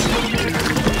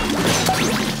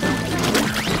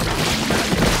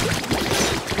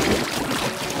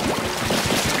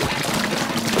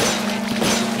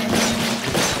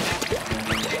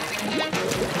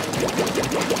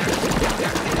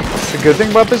 The good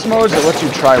thing about this mode is it lets you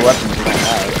try weapons you don't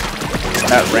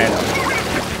have at random.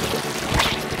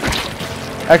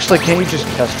 Actually, can you just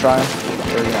test try them?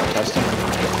 Or you not test them?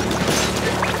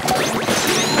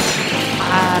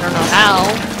 I don't know how.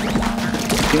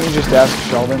 Can you just ask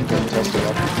Sheldon to test your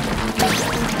weapon?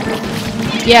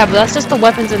 Yeah, but that's just the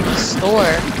weapons in the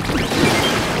store.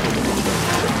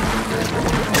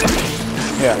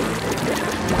 Yeah.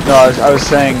 No, I was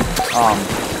saying,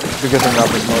 the good thing about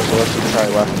this mode is it lets you try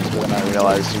weapons, but then I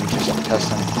realized you just test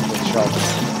them with Sheldon.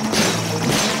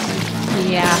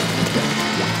 Yeah.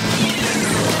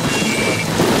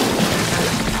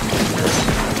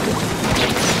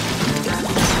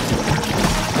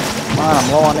 Come on, I'm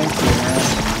low on ink, man.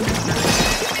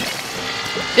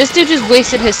 This dude just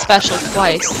wasted his special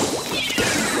twice.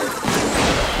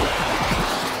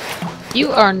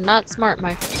 You are not smart,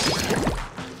 my friend.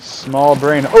 Small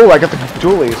brain. Oh, I got the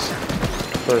dualies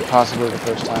for possibly the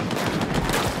first time.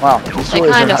 Wow, these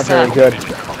dualies are not very good.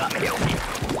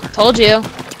 Told you.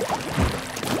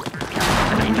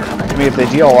 I mean, if they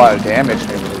deal a lot of damage,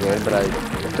 maybe they're good, but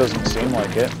it doesn't seem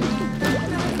like it.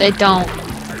 They don't.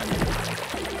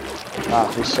 Ah,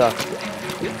 we suck.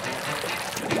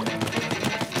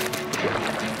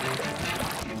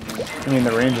 I mean,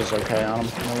 the range is okay on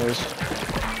them, anyways.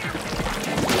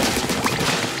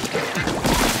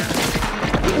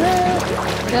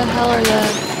 What the hell are the...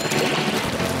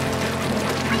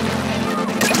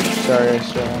 Sorry, I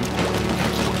stole them.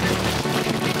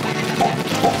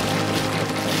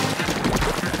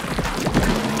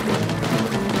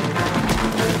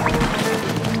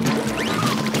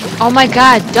 Oh my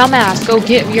god, dumbass, go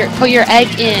put your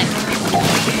egg in.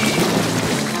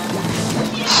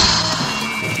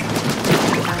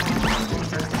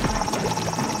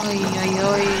 Oy, oy,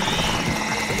 oy.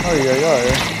 Oy, oy, oy.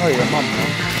 Oy, oy, mom.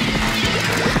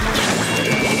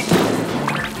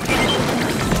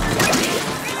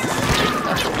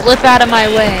 Flip out of my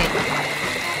way.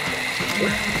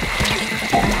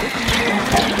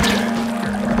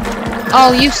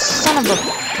 Oh, you son of a...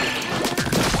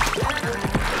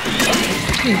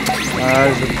 My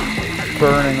eyes are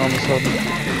burning all of a sudden.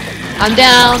 I'm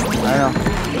down. I know.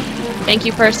 Thank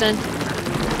you, person.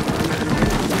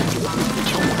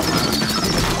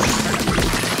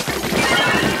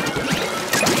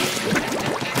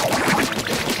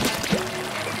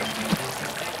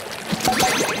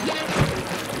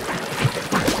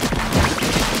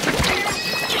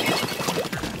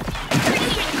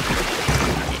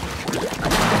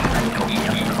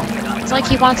 It's like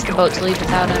he wants the boat to leave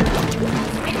without him.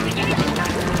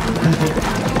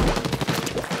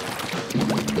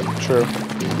 True.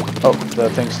 Oh, the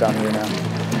thing's down here now.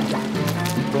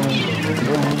 Boom,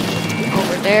 boom.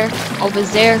 Over there. Over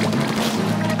there.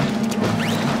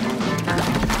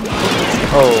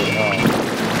 Oh, no.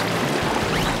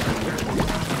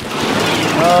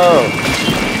 Oh.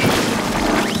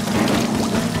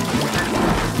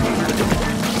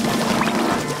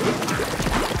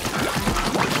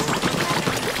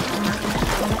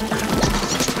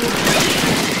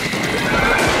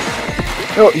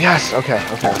 Oh, yes, okay. I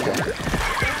can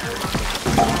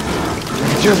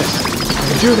do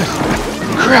this.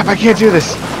 Crap, I can't do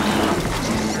this.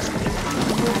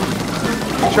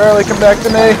 Charlie, come back to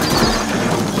me.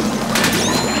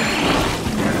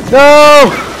 No!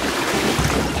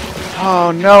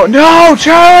 Oh, no. No,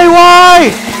 Charlie,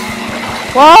 why?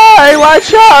 Why,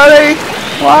 Charlie?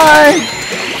 Why?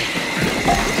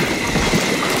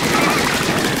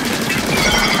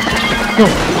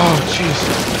 Oh,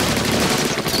 jeez.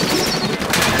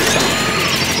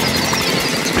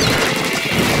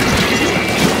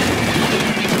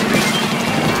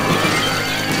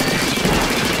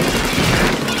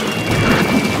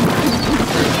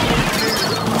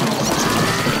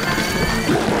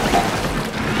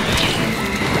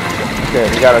 Okay,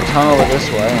 we got a tunnel this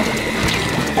way.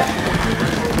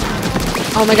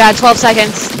 Oh my god, 12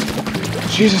 seconds.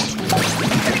 Jesus.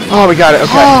 Oh, we got it.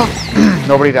 Okay. Oh.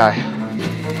 Nobody died.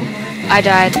 I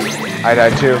died. I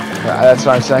died too. That's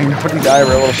what I'm saying. Nobody died.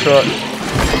 We're a little short.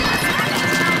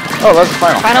 Oh, that's the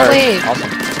final. Final wave.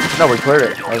 Awesome. No, we cleared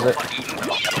it. That was it.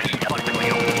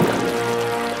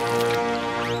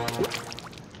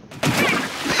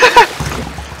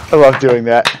 I love doing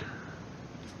that.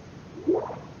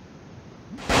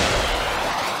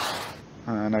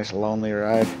 Nice lonely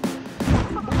ride.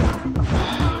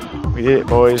 We did it,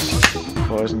 boys.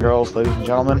 Boys and girls, ladies and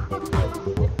gentlemen.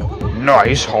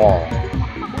 Nice haul.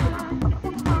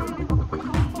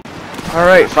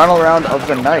 Alright, final round of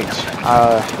the night.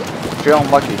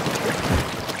 Feeling lucky.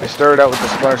 I started out with the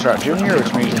Splattershot Junior,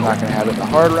 which means I'm not going to have it in the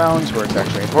hard rounds where it's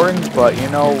actually important, but you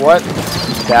know what?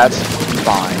 That's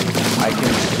fine. I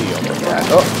can deal with that.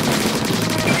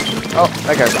 Oh,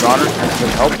 that guy's a goner. That should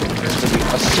help. This should be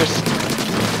assist.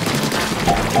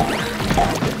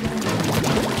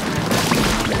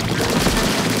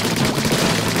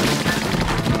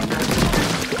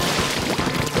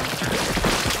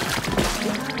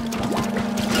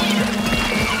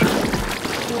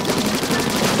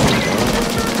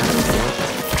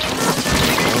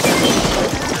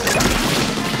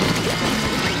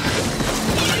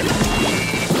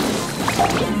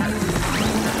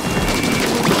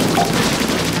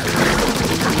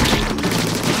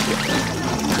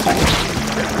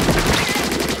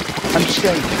 just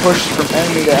getting pushed from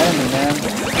enemy to enemy, man.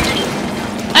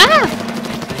 Ah!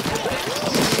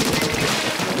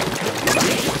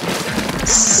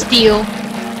 Steal.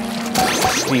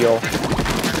 Steal.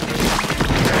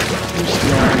 You're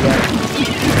stealing again.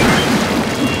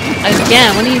 Again?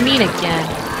 What do you mean again?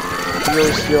 You're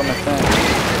always stealing my thing.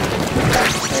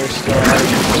 You're stealing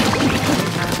everything.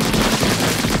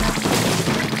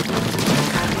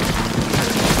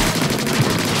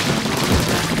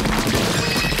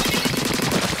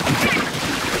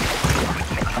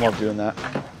 I love doing that.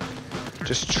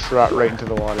 Just trot right into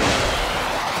the water.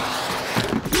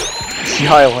 See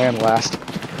how I land last.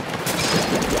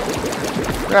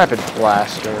 Rapid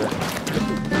blaster.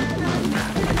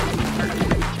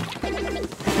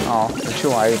 Oh, they're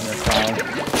too wide and they're flying.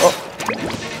 Oh!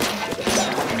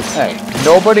 Hey,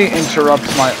 nobody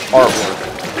interrupts my artwork.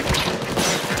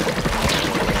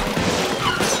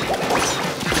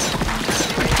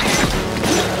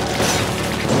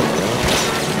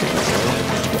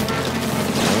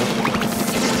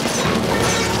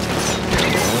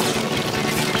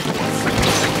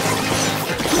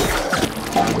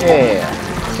 Yeah,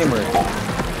 teamwork.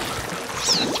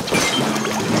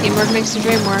 Teamwork makes the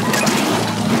dream work.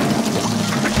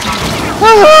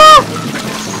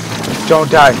 Don't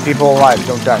die, people alive,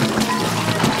 don't die.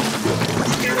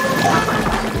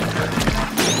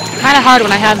 Kind of hard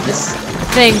when I have this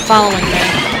thing following me.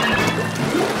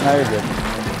 Now you're good.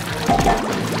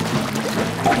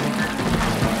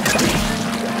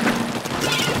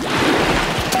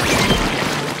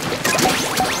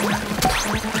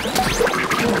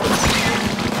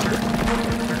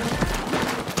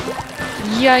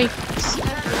 Yikes.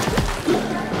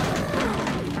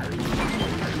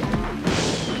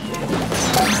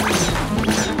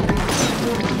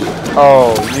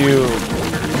 Oh, you.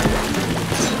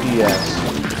 Yes.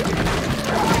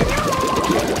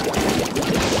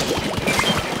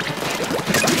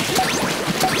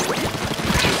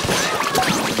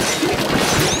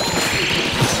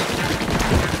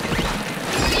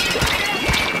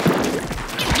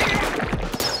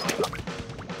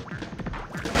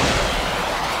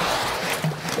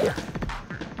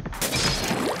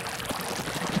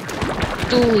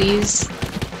 Doolies.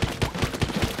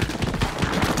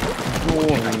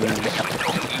 Doolies.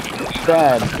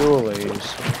 Bad doolies.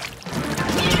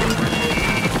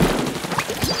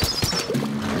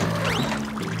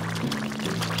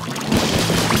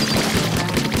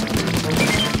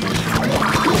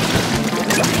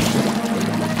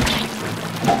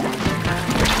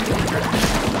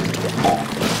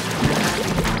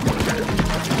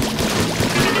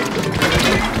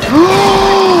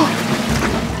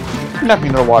 Knock me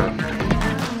into the water.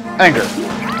 Anger.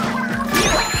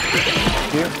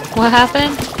 Here. What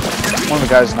happened? One of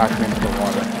the guys knocked me into the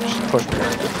water. Just pushed me.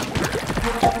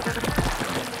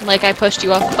 Like I pushed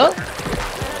you off. Oh.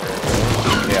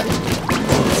 Yeah.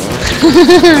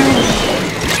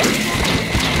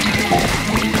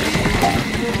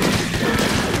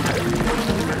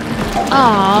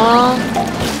 Aww.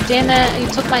 Damn it, you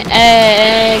took my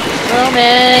egg.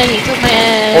 Roman, you took my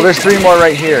egg. Well, there's 3 more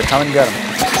right here. Come and get them.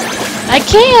 I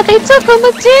can't, they took them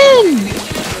again!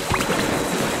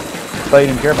 Thought you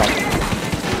didn't care about them.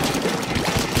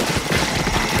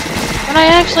 When I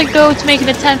actually go to make an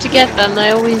attempt to get them,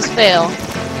 I always fail.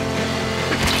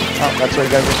 Oh, that's what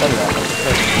you guys were talking about.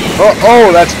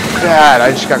 Oh, that's bad.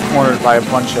 I just got cornered by a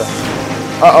bunch of...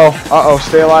 Uh-oh.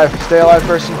 Stay alive,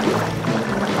 person.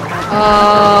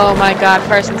 Oh my god,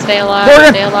 person, stay alive,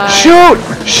 Morgan, stay alive.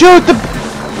 Shoot the...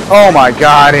 Oh my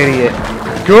god, idiot.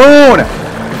 Goon!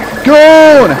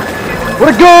 Goon! What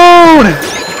a goon!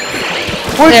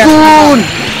 What a goon!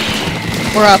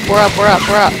 We're up.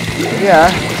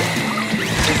 Yeah.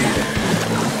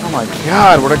 Oh my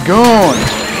god, what a goon!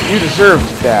 You deserved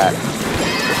that.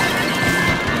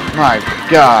 My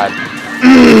god.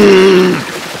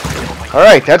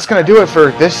 Alright, that's gonna do it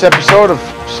for this episode of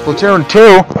Splatoon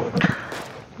 2.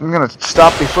 I'm gonna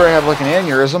stop before I have like an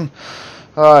aneurysm.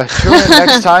 Tune in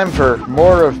next time for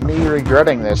more of me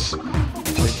regretting this.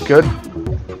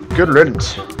 Good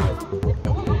riddance.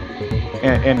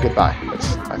 And goodbye.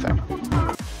 That's my thing.